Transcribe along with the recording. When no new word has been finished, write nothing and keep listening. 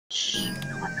Shh,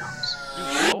 no one knows.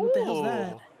 What the hell's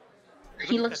that?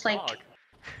 He looks like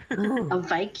a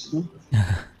Viking.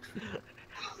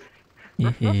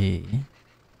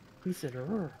 He said,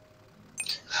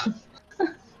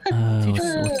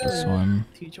 what's this one?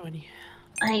 220.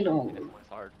 I don't. It's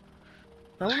hard.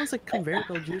 That one looks like conveyor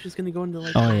belt juice is gonna go into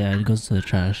like Oh yeah, it goes to the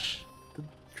trash. the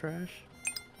trash.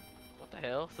 What the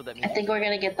hell? So that means I think we're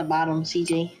gonna get the bottom,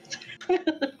 CJ.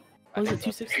 What was it,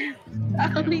 260?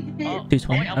 I only did.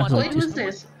 220. I'm on- Wait, who's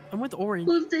this? I'm with orange.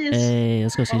 Who's this? Hey,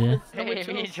 let's go, CJ. Hey,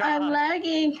 me, I'm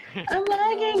lagging. I'm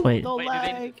lagging. Wait, No Wait, do they-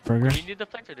 lag. burger. Do you need the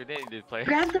plates or do they need the plates?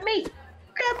 Grab the meat.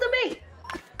 Grab the meat.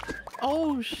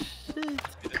 Oh shit.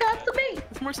 Grab the meat.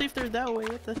 It's more safe there that way.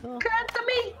 What the hell? Grab the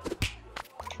meat.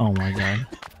 Oh my god.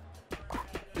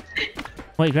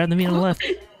 Wait, grab the meat on the left.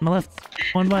 On the left.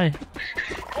 One by.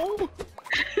 Oh.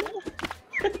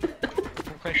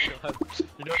 Oh my god.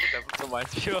 You know what that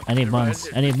reminds me of? I need It buns.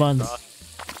 reminds me I need of buns.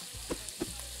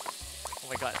 Oh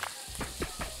my god.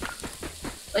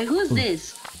 Wait, who's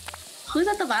this? Who's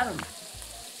at the bottom?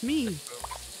 Me.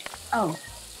 Oh.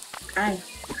 I.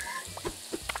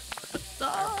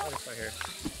 Ah. It's right here.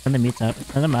 Send the meats out.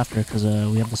 Send them after, because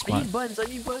we have the I spot. need buns. I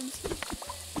need buns.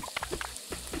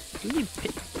 We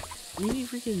need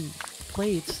freaking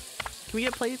plates. Can we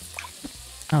get plates?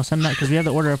 No, send that, because we have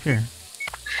the order up here.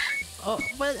 Oh,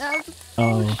 but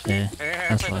Oh, okay. Here,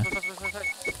 That's plate, why. plate, plate, plate,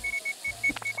 plate.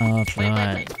 Oh, Plate, plate,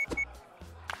 god. plate.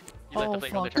 You left oh the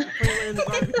plate on the fuck. trash. Put it in the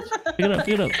garbage. Pick it up,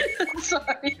 pick it up.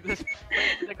 Sorry. This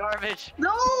plate in the garbage.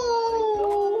 No.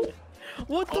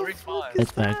 What the Orange fuck bun. is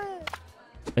It's back. that?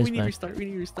 Face We need back. restart. We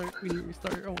need restart. We need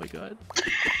restart. Oh my god.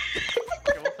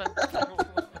 What the hell?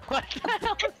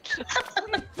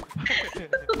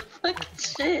 Fucking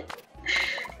shit.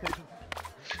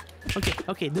 Okay,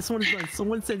 okay, this one is done.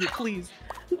 Someone send it, please.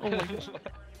 Oh my god.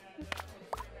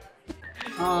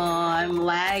 Oh, I'm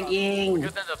lagging.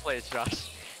 Give them the plates, Josh.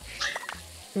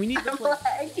 We need the I'm plate.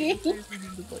 lagging. Seriously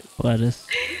need the plate. Lettuce.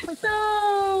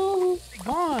 No.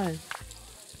 God.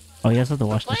 Oh, you guys have to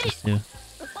wash Wait. this too.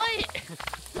 The plate!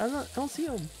 I don't see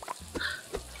him.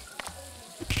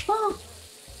 Oh.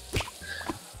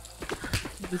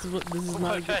 This is Oh not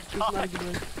my a good, this is God. not a good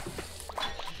one.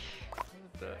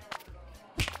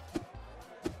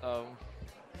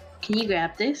 Can you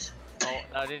grab this? Oh,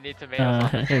 I didn't need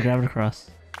tomatoes. Here, grab it across.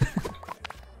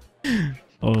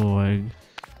 Oh my.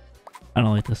 I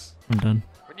don't like this. I'm done.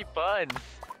 We need buns.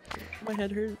 My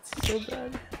head hurts so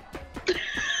bad. We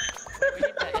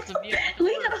need that. It's a meal.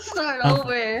 We gotta start Oh.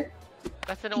 over.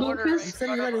 That's an Lucas. order. You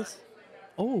send me lettuce.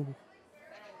 Oh.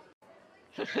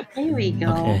 Here we go.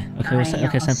 Okay, okay, we'll send,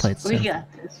 okay, send plates. We Send.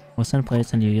 got this. We'll send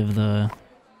plates and you give the...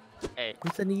 Hey,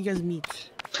 I'm sending you guys meat.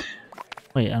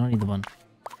 Wait, I don't need the bun.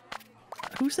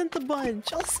 Who sent the bun?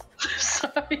 Chelsea.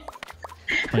 Sorry.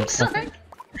 I'm Wait, sorry.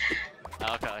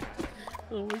 okay.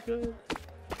 Oh my god.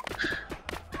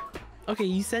 Okay,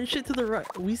 you send shit to the right.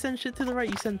 We send shit to the right,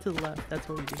 you send to the left. That's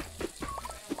what we do.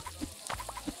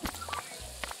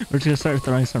 We're just gonna start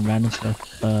throwing some random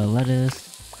stuff. Lettuce.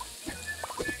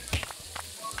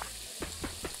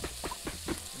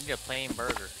 We need a plain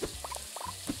burger.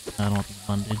 I don't want the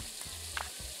bun, dude.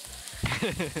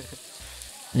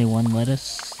 Any one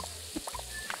lettuce?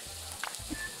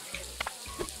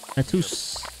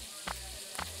 Lettuce.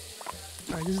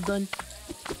 Alright, this is done.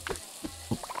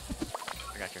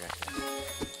 I got you,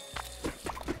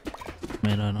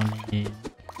 Tomato, I don't need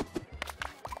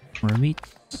more meat.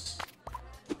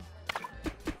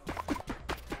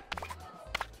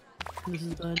 This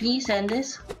is done. Can you send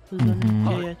this? This is done. Mhm.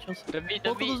 Yeah, yeah, Chelsea. The meat,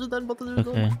 Both of those are done. Both of those are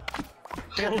Okay. done.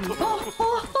 Oh,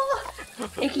 oh, oh.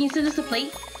 Hey, can you send us a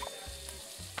plate?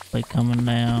 Plate coming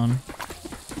down.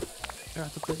 I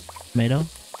got the plate. Tomato.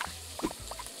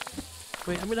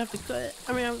 Wait, I'm gonna have to cut it.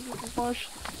 I mean, I'm gonna wash.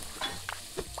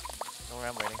 Don't worry,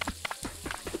 I'm waiting.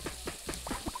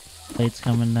 Plate's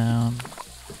coming down.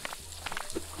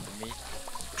 The meat.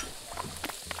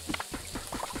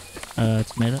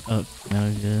 Tomato. Oh,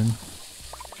 tomato good.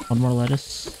 One more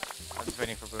lettuce. I'm just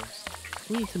waiting for Booms.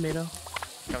 We need tomato.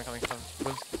 Coming.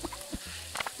 Booms.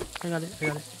 I got it. I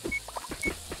got it.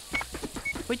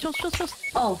 Wait, Chelsea.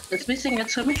 Oh, it's missing a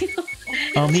tomato.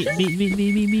 Oh, meat.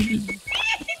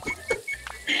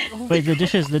 Oh, Wait, the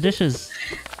dishes.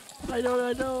 I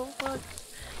know. Fuck.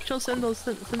 Chelsea, send those.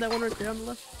 Send that one right there on the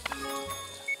left.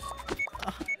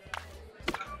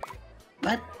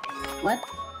 What? What?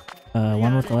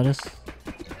 One with lettuce.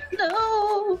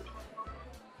 No.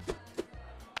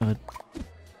 Good.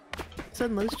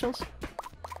 Send lettuce, Chelsea.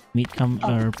 Meat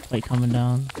or plate coming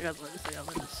down. I got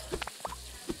lettuce.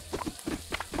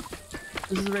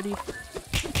 This is ready.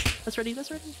 That's ready.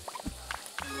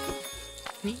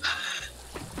 Meat.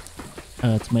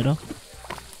 Tomato.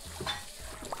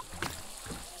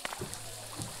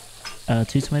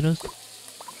 2 tomatoes.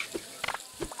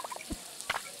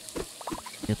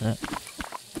 Get that.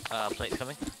 Plate's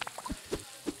coming.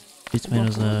 2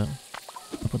 tomatoes, I'll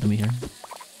put the meat here.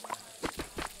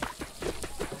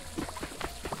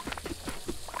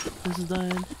 This is done.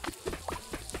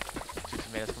 2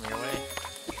 tomatoes coming your way.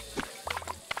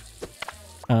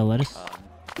 Lettuce. Do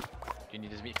you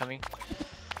need this meat coming?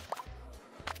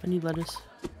 I need lettuce.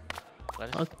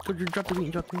 Lettuce? Oh, go drop the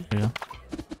meat, drop the meat. There you go.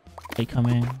 Plate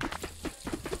coming.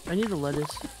 I need the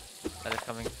lettuce. Lettuce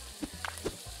coming.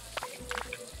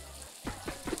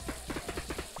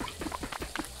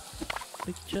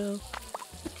 Big chill.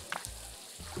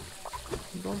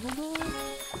 Hold on.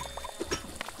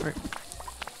 Alright.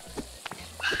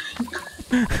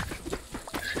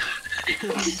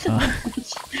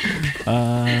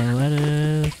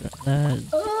 Lettuce.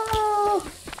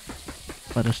 Oh!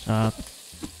 Lettuce chop.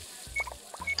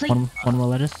 Plate. One more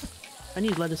lettuce. I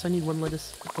need lettuce. I need 1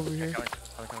 lettuce over here. Coming.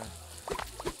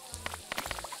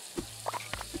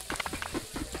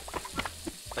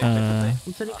 Plate.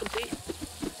 I'm setting complete.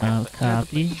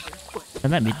 Copy.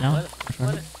 Turn that meat down.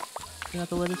 Lettuce. I got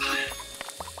the lettuce.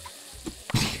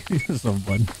 This is so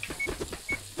fun.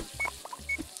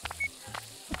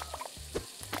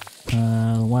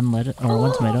 1 lettuce or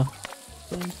 1 tomato.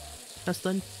 Done. That's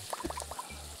done.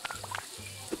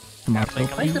 Tomato. plate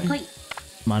Where's the please. plate?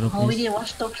 Tomato, Oh, we please. need to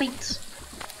wash the plates.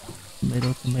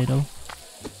 Tomato.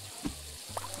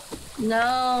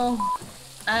 No.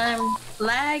 I'm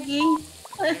lagging.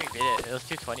 I think we did it. It was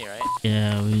 220, right?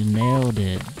 Yeah, we nailed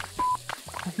it.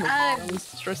 I was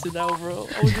stressing out, bro.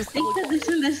 I was just Think that this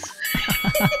and this.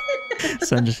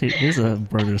 Son, just here's a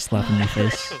burger slap in your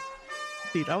face.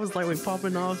 dude, I was like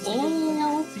popping off.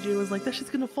 Oh. CJ was like, that shit's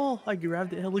gonna fall. I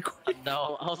grabbed it hella quick.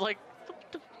 No, I was like,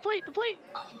 the plate.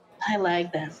 I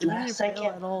lagged that We last didn't fail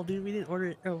second. at all, dude. We didn't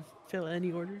fail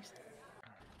any orders.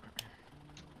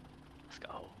 Let's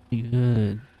go.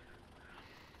 Good.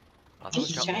 Oh, don't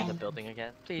jump me in the building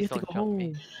again. You Please have to don't go jump home.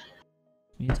 me.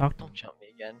 You talked. Don't jump me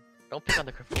again. Don't pick on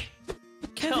the cripple.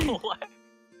 Kevin! No, what?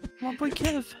 My boy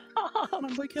Kev!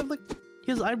 My boy Kev, look!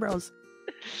 He has eyebrows.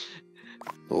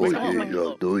 Oh Wait, yeah, oh my yeah,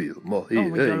 God. do you? Ma, Oh hey,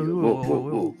 my hey, God, whoa, whoa,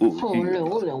 whoa, Oh,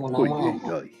 no, oh yeah,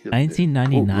 yeah,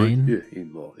 1999.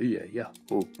 oh yeah, yeah,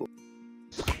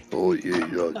 oh yeah,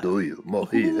 yeah, do you? Ma,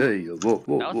 hey, hey, whoa,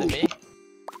 whoa, That whoa. wasn't me.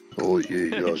 Oh yeah,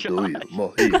 yeah, do you? Ma,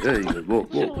 hey, hey, whoa,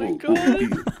 whoa, Oh my whoa, God.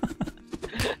 whoa.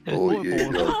 Oh yeah,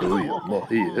 yeah, do you? Ma,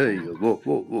 hey, hey, whoa,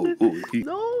 whoa, whoa, whoa.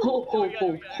 No! Ho, ho,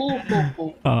 ho, ho, ho,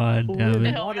 ho. Oh, Oh, damn The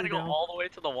it. hell, we Water gotta go down. all the way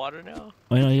to the water now.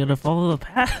 Wait, no, you gotta follow the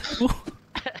path.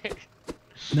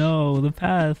 No, the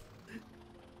path.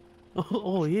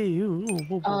 Oh yeah, you.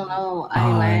 Oh no, I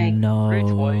Oh lagged. no,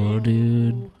 320.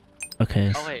 dude.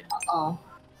 Okay. Oh wait, Oh.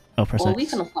 Oh, press Well, we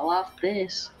X. gonna fall off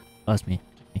this. Oh, that's me.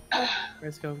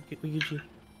 Let's go. We get you.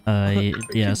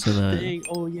 Yeah. So the Dang.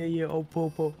 Oh yeah. Oh,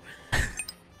 po.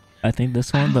 I think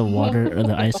this one, the water or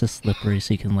the ice is slippery,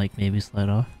 so you can like maybe slide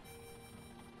off.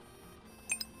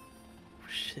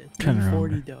 Shit. Trying to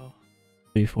 340 remember. though.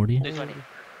 340. 320.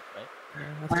 Yeah,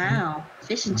 that's Wow,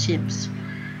 fish and chips.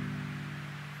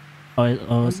 Oh,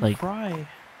 good. it's like fry.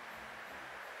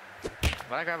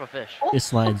 Why'd I grab a fish? it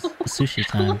slides. It's sushi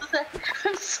Who time. was that?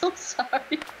 I'm so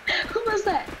sorry. Who was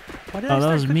that? Why did Oh, I that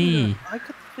start was cooking me. I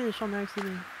cut the fish on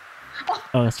accident.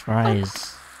 Oh, it's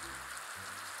fries.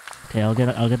 Okay, I'll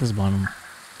get this bottom.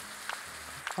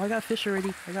 Oh, I got fish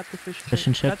already. I got the fish. Fish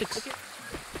and Do I have to chips? cook it?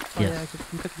 Oh, Yes. yeah,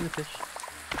 I'm cooking the fish.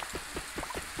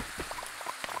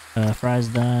 Fries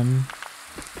done.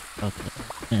 Okay.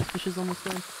 Yeah, Fish is almost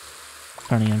done.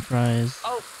 turning in fries.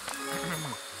 Oh!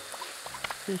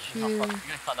 Fish Oh here. fuck, you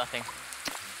guys saw nothing.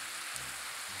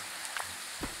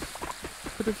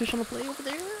 Put the fish on the plate over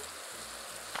there.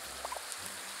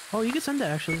 Oh, you can send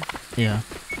that actually. Yeah.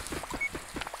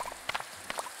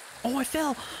 Oh, I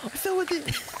fell! I fell with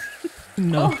it!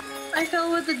 No. Oh, I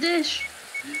fell with the dish.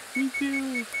 Me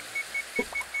too.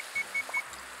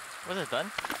 Was it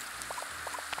done?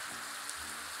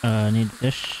 Need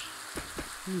fish.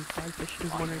 I need 5 fish.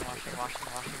 There's one right there. Washing.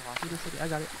 Wait a second, I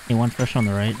got it. Need 1 fish on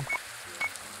the right.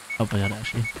 Oh, I got it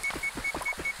actually.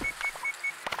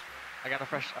 I got a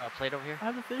fresh plate over here. I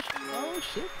have a fish. Oh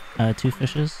shit. 2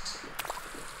 fishes.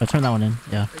 Oh, turn that one in.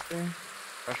 Yeah. Right there.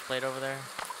 Fresh plate over there.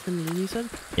 Turn it in, you said?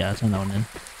 Yeah, turn that one in.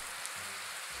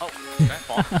 Oh, did I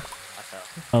fall? I fell.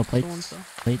 Oh, So and plates. so.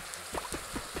 Plate.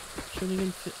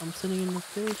 I'm sitting in the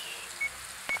fish.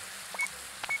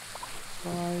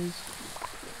 Fries.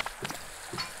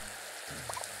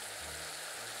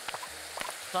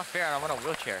 It's not fair, I'm on a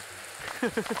wheelchair.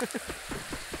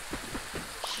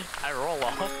 I roll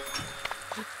off.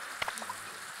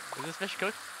 this fish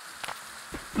cooked?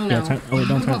 No. Yeah, oh wait,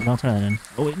 don't turn that in.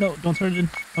 Oh wait, no, don't turn it in.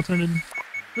 Don't turn it in.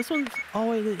 This one's. Oh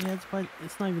wait, yeah,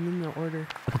 it's not even in the order.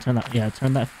 Okay, turn that. Yeah,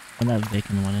 turn that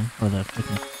bacon one in, or the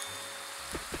freaking.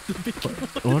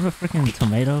 What a freaking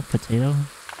tomato, potato.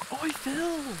 Oh,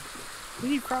 Phil! We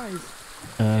need fries.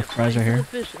 Fries right here.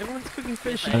 Fish. Everyone's cooking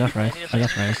fish. I got fries. I got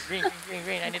fries. Green.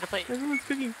 I need a plate. Everyone's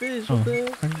cooking fish. Oh, What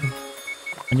the?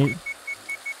 I need.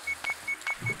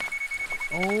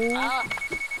 Oh. Ah!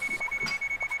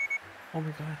 Oh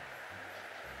my god.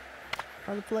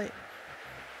 Try the plate.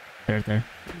 There.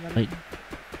 Wait.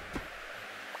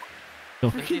 Go.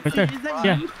 Right there. Is that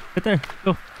Yeah, you? right there.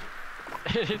 Go.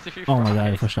 It's a few Oh my god, I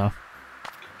fries. pushed off.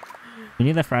 We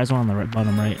need that fries one on the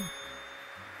bottom right.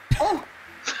 Oh,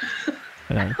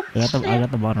 I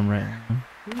got the bottom right one.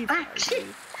 We need ah, fries. shit.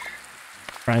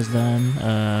 Fries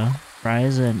done.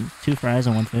 Fries and 2 fries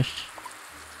and 1 fish.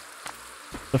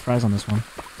 Put fries on this one.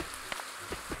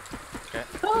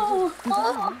 Oh,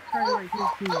 Fry right here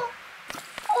too.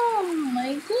 oh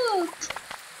my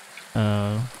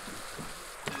god.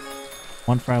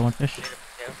 1 fry, 1 fish.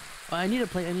 Oh, I need a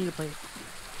plate.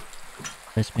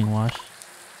 Place being washed.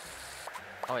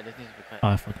 Oh wait, this needs to be cut. Oh,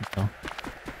 I fucking fell.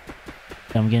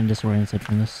 Yeah, I'm getting disoriented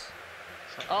from this.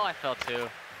 Oh, I fell too.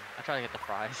 I tried to get the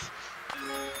fries.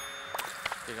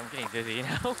 Dude, I'm getting dizzy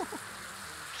now.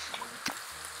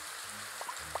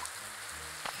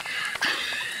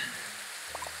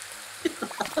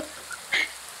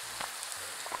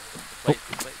 Wait.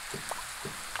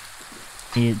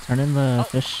 Can you turn in the Oh.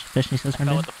 fish needs to I turn fell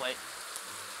in? with the plate.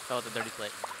 Fell with the dirty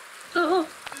plate. Oh,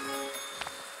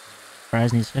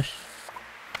 Fries needs fish.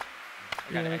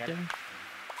 I got it. there.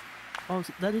 Oh,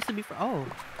 so that needs to be for. Oh.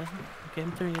 Okay,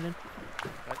 I'm turning it in.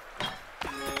 What?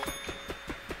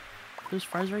 There's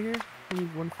fries right here. I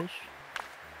need 1 fish.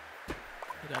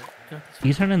 I got it. Got this.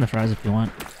 You can turn in the fries if you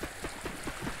want.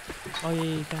 Oh yeah,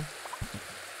 you can.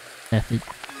 Yeah, if you-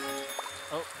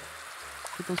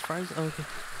 Get those fries. Oh, okay.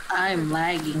 I'm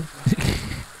lagging.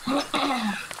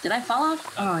 Did I fall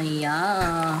off? Oh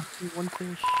yeah. Need 1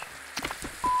 fish.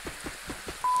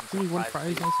 We need 1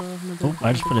 fries also. Oh,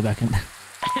 I just put it back in. Wait,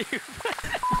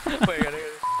 I gotta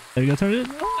There you go, turn it in.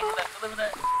 deliver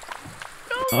that.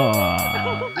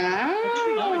 Oh,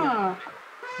 Ah.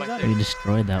 My we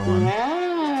destroyed that one.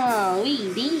 Wow,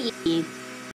 we did.